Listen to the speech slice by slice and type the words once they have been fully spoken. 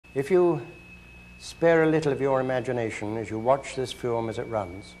If you spare a little of your imagination as you watch this film as it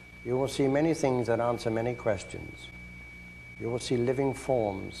runs, you will see many things that answer many questions. You will see living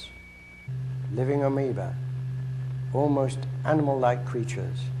forms, living amoeba, almost animal-like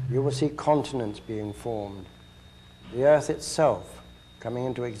creatures. You will see continents being formed, the Earth itself coming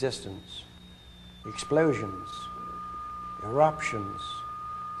into existence, explosions, eruptions,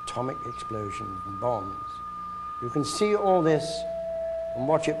 atomic explosions and bombs. You can see all this and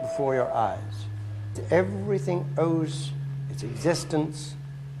watch it before your eyes. Everything owes its existence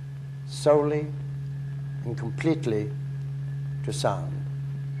solely and completely to sound.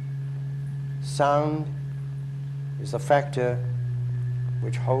 Sound is the factor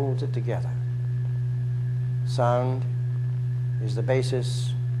which holds it together. Sound is the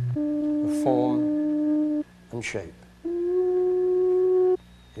basis of form and shape.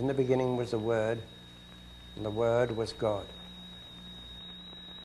 In the beginning was the Word, and the Word was God.